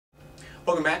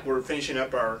Welcome back. We're finishing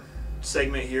up our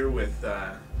segment here with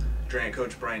Durant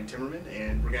coach Brian Timmerman,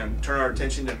 and we're going to turn our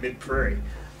attention to Mid-Prairie.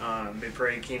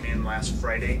 Mid-Prairie came in last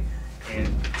Friday, and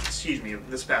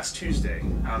this past Tuesday,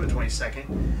 on the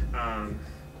 22nd.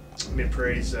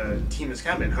 Mid-Prairie's team has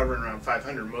kind of been hovering around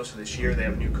 500 most of this year. They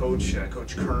have a new coach.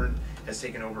 Coach Kern has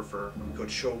taken over for Coach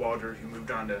Showalter, who moved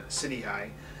on to City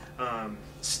High.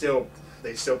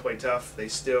 They still play tough. They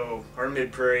still are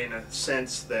Mid-Prairie in a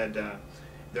sense that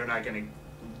they're not going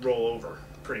to roll over,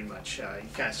 pretty much. You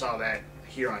kind of saw that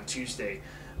here on Tuesday.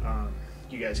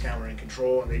 You guys kind of were in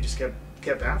control, and they just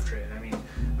kept after it. I mean,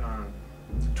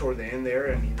 toward the end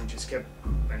there, I mean, they just kept.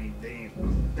 I mean,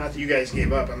 not that you guys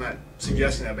gave up. I'm not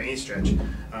suggesting that by any stretch.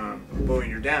 But when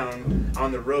you're down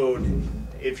on the road,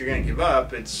 if you're going to give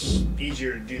up, it's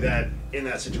easier to do that in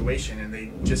that situation, and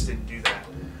they just didn't do that.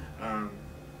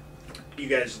 You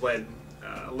guys led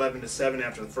 11-7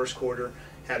 after the first quarter,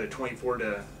 had a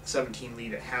 24-17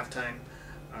 lead at halftime,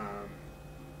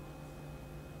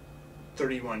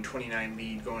 31-29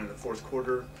 lead going into the fourth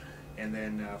quarter, and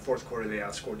then fourth quarter they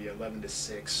outscored you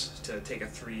 11-6 to take a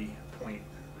 3-point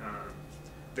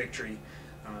victory.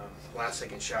 Last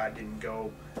second shot didn't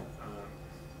go,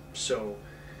 so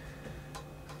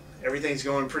everything's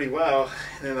going pretty well,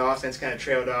 and then the offense kind of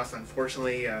trailed off,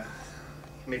 unfortunately.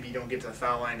 Maybe you don't get to the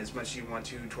foul line as much as you want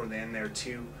to toward the end there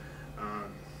too.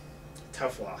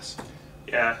 Tough loss.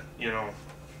 Yeah, you know,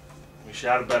 we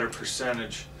shot a better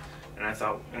percentage, and I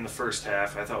thought in the first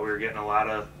half, I thought we were getting a lot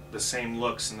of the same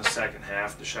looks in the second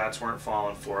half. The shots weren't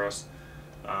falling for us,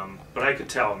 but I could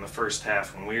tell in the first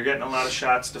half when we were getting a lot of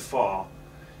shots to fall,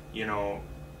 you know,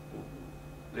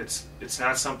 it's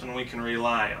not something we can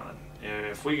rely on.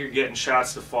 If we are getting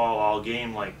shots to fall all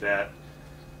game like that,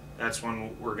 that's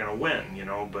when we're going to win, you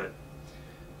know. But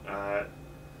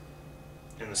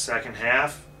in the second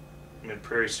half,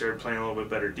 Mid-Prairie started playing a little bit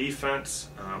better defense.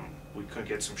 We couldn't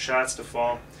get some shots to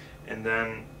fall, and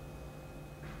then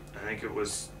I think it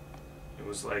was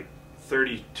like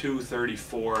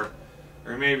 32-34, or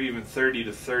maybe even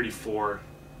 30-34.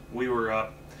 We were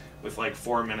up with like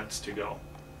 4 minutes to go,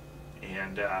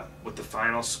 and with the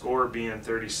final score being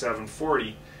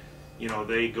 37-40, you know,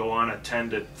 they go on a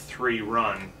 10-3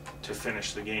 run to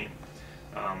finish the game.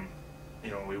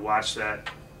 You know, we watched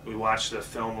the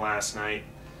film last night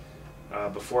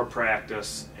before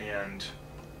practice, and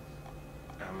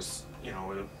I was, you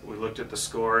know, we looked at the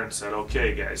score and said,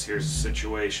 okay, guys, here's the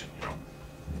situation, you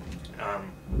know.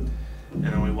 And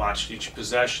then we watched each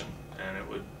possession, and it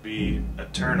would be a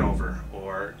turnover,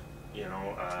 or, you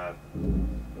know, I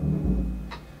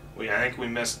think we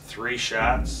missed 3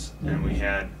 shots, and we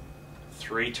had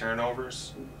 3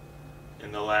 turnovers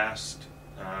in the last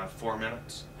 4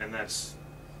 minutes, and it's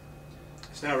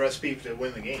not a recipe to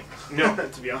win the game. No,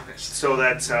 to be honest. So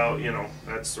that's how, you know,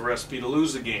 that's the recipe to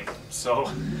lose the game.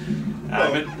 So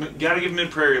got to give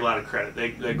Mid-Prairie a lot of credit.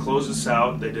 They closed us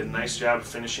out. They did a nice job of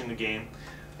finishing the game,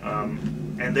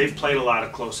 and they've played a lot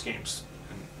of close games.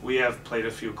 We have played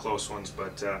a few close ones,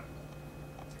 but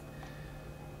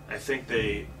I think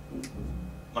they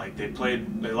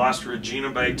lost to Regina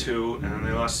by 2, and then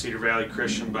they lost Cedar Valley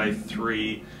Christian by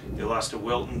 3. They lost to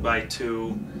Wilton by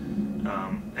 2,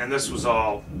 and this was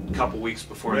all a couple weeks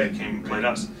before they came and played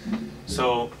us.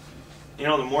 So, you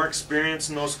know, the more experience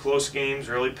in those close games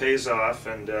really pays off,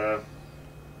 and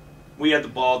we had the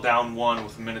ball down 1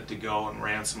 with a minute to go and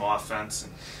ran some offense,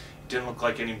 and it didn't look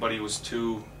like anybody was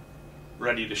too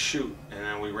ready to shoot, and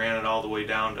then we ran it all the way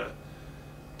down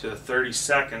to 30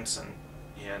 seconds,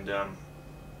 and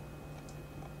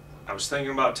I was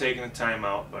thinking about taking a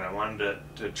timeout, but I wanted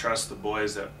to trust the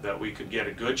boys that we could get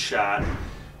a good shot,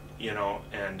 you know,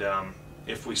 and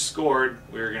if we scored,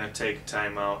 we were going to take a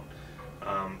timeout,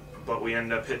 but we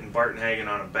ended up hitting Bartenhagen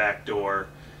on a back door,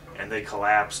 and they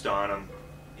collapsed on him,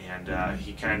 and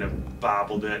he kind of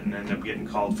bobbled it and ended up getting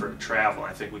called for a travel.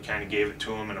 I think we kind of gave it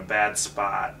to him in a bad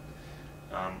spot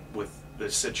with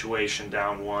the situation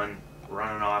down 1,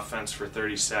 running offense for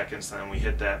 30 seconds, and then we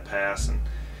hit that pass, and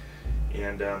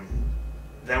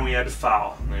then we had to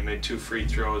foul. And they made 2 free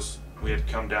throws. We had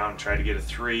to come down and try to get a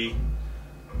 3.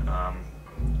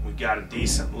 We got a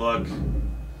decent look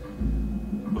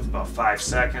with about 5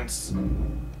 seconds,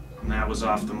 and that was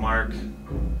off the mark.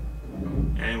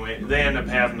 Anyway, they ended up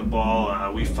having the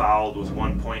ball. We fouled with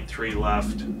 1.3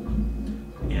 left,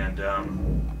 and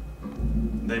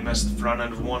they missed the front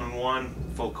end of 1-and-1,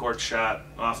 full court shot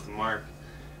off the mark,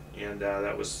 and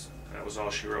that was all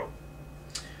she wrote.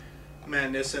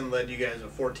 Matt Nissen led you guys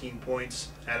with 14 points.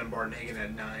 Adam Bartenhagen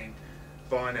had 9.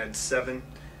 Vaughn had 7.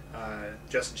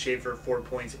 Justin Schaefer 4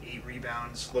 points, 8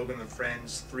 rebounds. Logan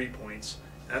LaFrenz 3 points.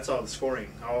 That's all the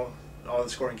scoring. all the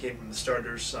scoring came from the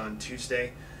starters on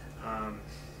Tuesday.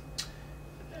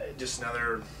 Just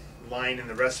another line in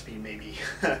the recipe, maybe.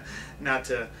 Not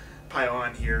to pile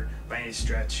on here by any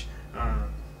stretch.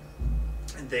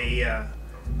 They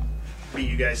beat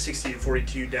you guys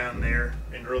 60-42 down there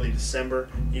in early December.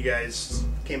 You guys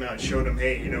came out and showed them,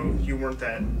 hey, you weren't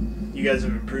that. You guys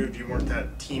have improved. You weren't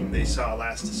that team they saw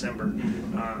last December.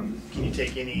 Can you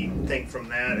take anything from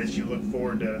that as you look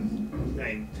forward to?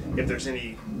 If there's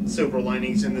any silver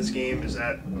linings in this game, is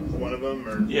that one of them?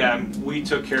 Or yeah, we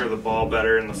took care of the ball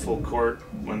better in the full court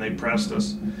when they pressed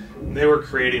us. They were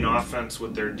creating offense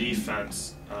with their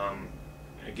defense,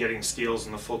 getting steals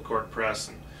in the full court press.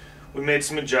 And we made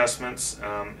some adjustments,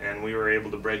 and we were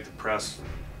able to break the press,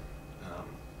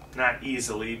 not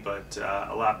easily, but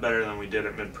a lot better than we did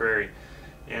at Mid-Prairie.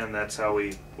 And that's how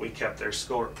we kept their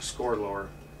score lower.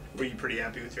 Were you pretty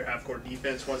happy with your half-court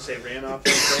defense once they ran off?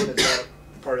 Is that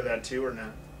part of that too, or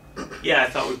not? Yeah, I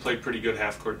thought we played pretty good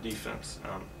half-court defense.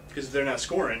 Because if they're not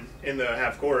scoring in the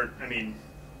half-court,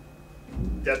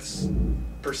 that's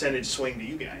percentage swing to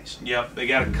you guys. Yep, they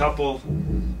got a couple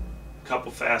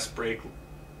fast break.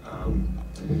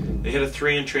 They hit a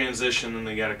 3 in transition, and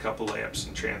they got a couple layups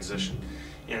in transition.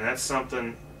 And that's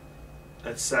something,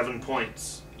 that's 7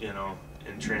 points, in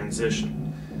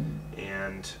transition.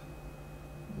 And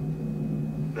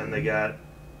then they got,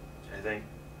 I think,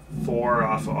 4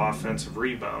 off of offensive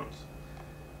rebounds.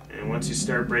 And once you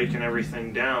start breaking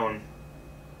everything down,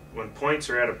 when points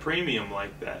are at a premium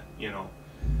like that,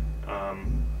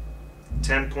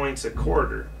 10 points a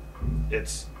quarter,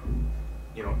 it's,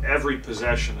 every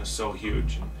possession is so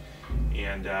huge.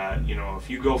 And if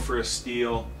you go for a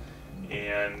steal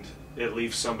and it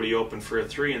leaves somebody open for a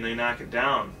 3 and they knock it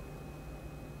down,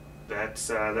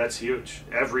 that's huge.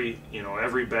 Every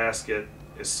basket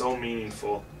is so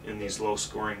meaningful in these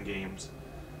low-scoring games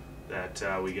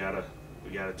that we gotta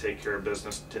take care of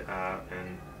business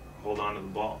and hold on to the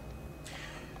ball.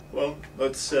 Well,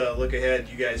 let's look ahead.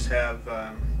 You guys have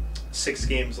 6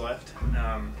 games left.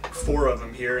 4 of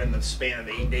them here in the span of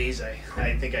 8 days.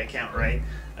 I think I count right.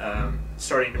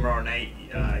 Starting tomorrow night,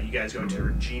 you guys go to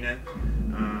Regina.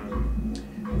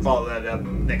 Follow that up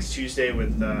next Tuesday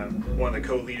with one of the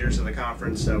co-leaders of the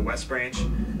conference, West Branch.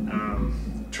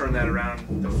 Turn that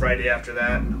around the Friday after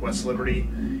that, West Liberty.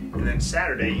 And then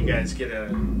Saturday, you guys get a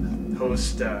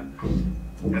host,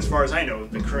 as far as I know,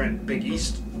 the current Big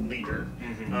East leader,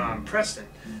 Preston.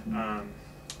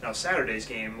 Now Saturday's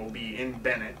game will be in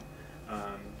Bennett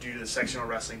due to the sectional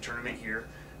wrestling tournament here.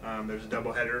 There's a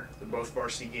doubleheader. Both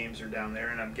varsity games are down there,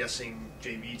 and I'm guessing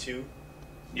JV too.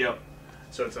 Yep.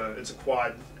 So it's a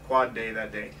quad day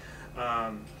that day.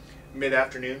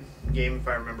 Mid-afternoon game, if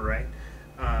I remember right.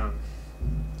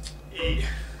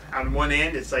 On one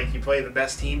end, it's like you play the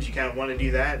best teams. You kind of want to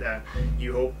do that.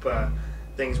 You hope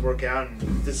things work out, and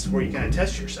this is where you kind of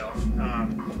test yourself.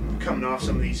 Coming off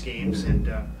some of these games and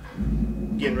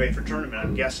getting ready for tournament,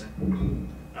 I'm guessing.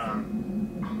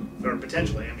 Or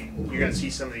potentially. You're going to see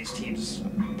some of these teams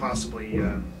possibly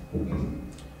down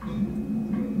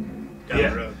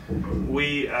the road.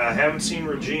 We haven't seen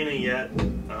Regina yet,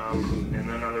 and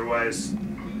then otherwise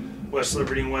West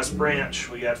Liberty and West Branch.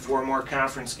 We got 4 more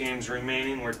conference games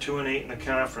remaining. We're 2-8 in the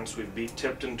conference. We've beat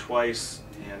Tipton twice,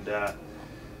 and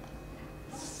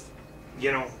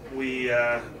we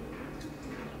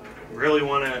really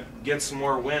want to get some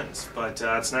more wins, but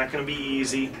it's not going to be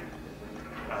easy.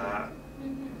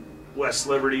 West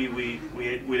Liberty, we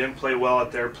didn't play well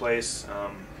at their place.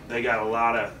 They got a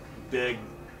lot of big,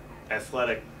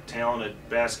 athletic, talented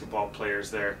basketball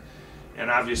players there, and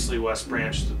obviously West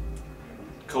Branch, the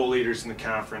co-leaders in the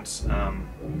conference.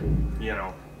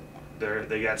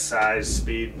 They got size,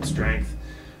 speed, strength.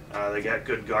 They got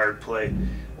good guard play.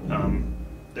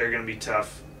 They're going to be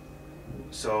tough.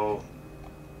 So,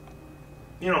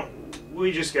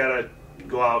 we just got to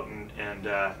go out and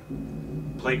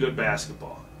play good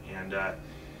basketball. And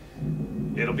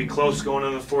it'll be close going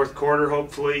into the 4th quarter,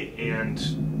 hopefully, and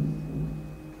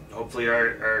hopefully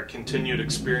our continued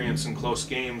experience in close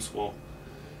games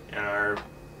and our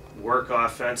work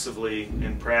offensively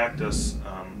in practice.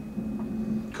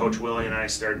 Coach Willie and I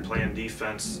started playing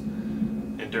defense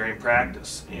during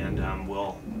practice, and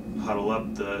we'll huddle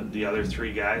up the other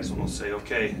 3 guys and we'll say,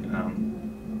 okay,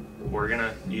 we're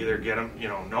gonna either get them,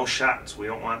 no shots. We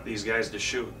don't want these guys to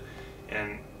shoot,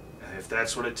 and if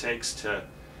that's what it takes to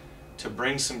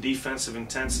bring some defensive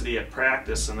intensity at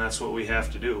practice, and that's what we have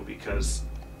to do, because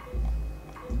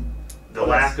the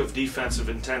lack of defensive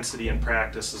intensity in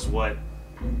practice is what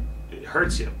it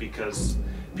hurts you, because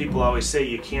people always say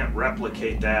you can't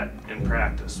replicate that in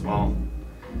practice. Well,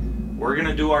 we're going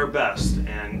to do our best,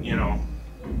 and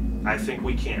I think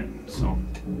we can. So,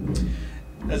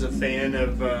 as a fan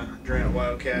of Durant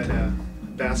Wildcat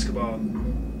basketball,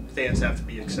 fans have to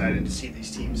be excited to see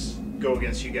these teams go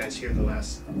against you guys here the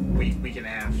last week and a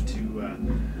half.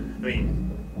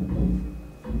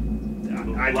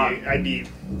 I'd be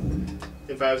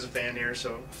if I was a fan here.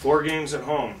 So 4 games at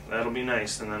home, that'll be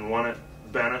nice, and then 1 at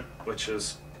Bennett, which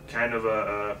is kind of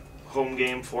a home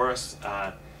game for us.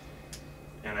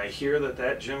 And I hear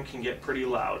that gym can get pretty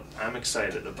loud. I'm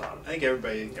excited about it. I think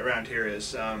everybody around here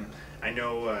is. I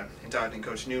know in talking to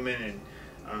Coach Newman, and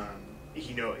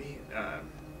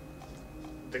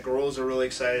the girls are really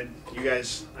excited. You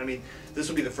guys, this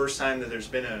will be the first time that there's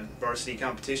been a varsity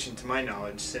competition, to my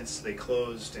knowledge, since they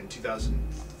closed in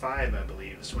 2005, I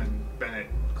believe, is when Bennett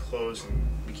closed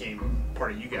and became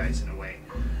part of you guys in a way.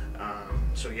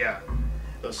 So yeah,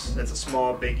 that's a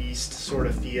small Big East sort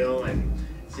of feel, and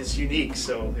it's unique,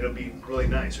 so it'll be really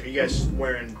nice. Are you guys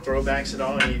wearing throwbacks at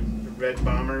all? Any red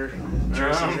bomber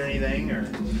jerseys or anything?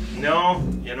 Or no,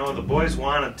 the boys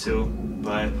wanted to,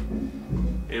 but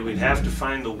we'd have to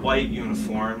find the white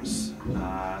uniforms.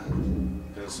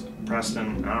 Because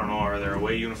Preston, I don't know, are their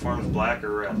away uniforms black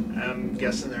or red? I'm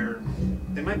guessing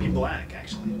they might be black,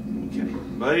 actually. Okay,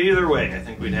 but either way, I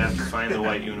think we'd have to find the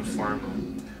white uniform.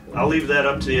 I'll leave that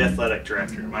up to the athletic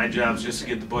director. My job's just to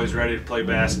get the boys ready to play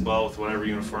basketball with whatever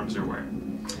uniforms they're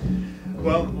wearing.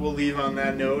 Well, we'll leave on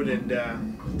that note and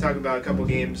talk about a couple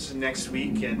games next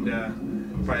week, and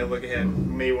probably look ahead.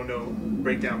 Maybe we'll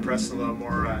break down Preston a little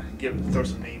more, throw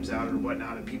some names out or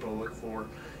whatnot that people look for,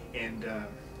 and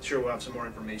sure we'll have some more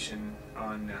information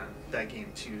on that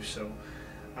game too. So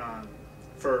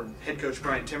for head coach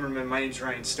Brian Timmerman, my name's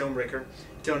Ryan Stonebreaker.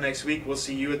 Until next week, we'll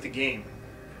see you at the game.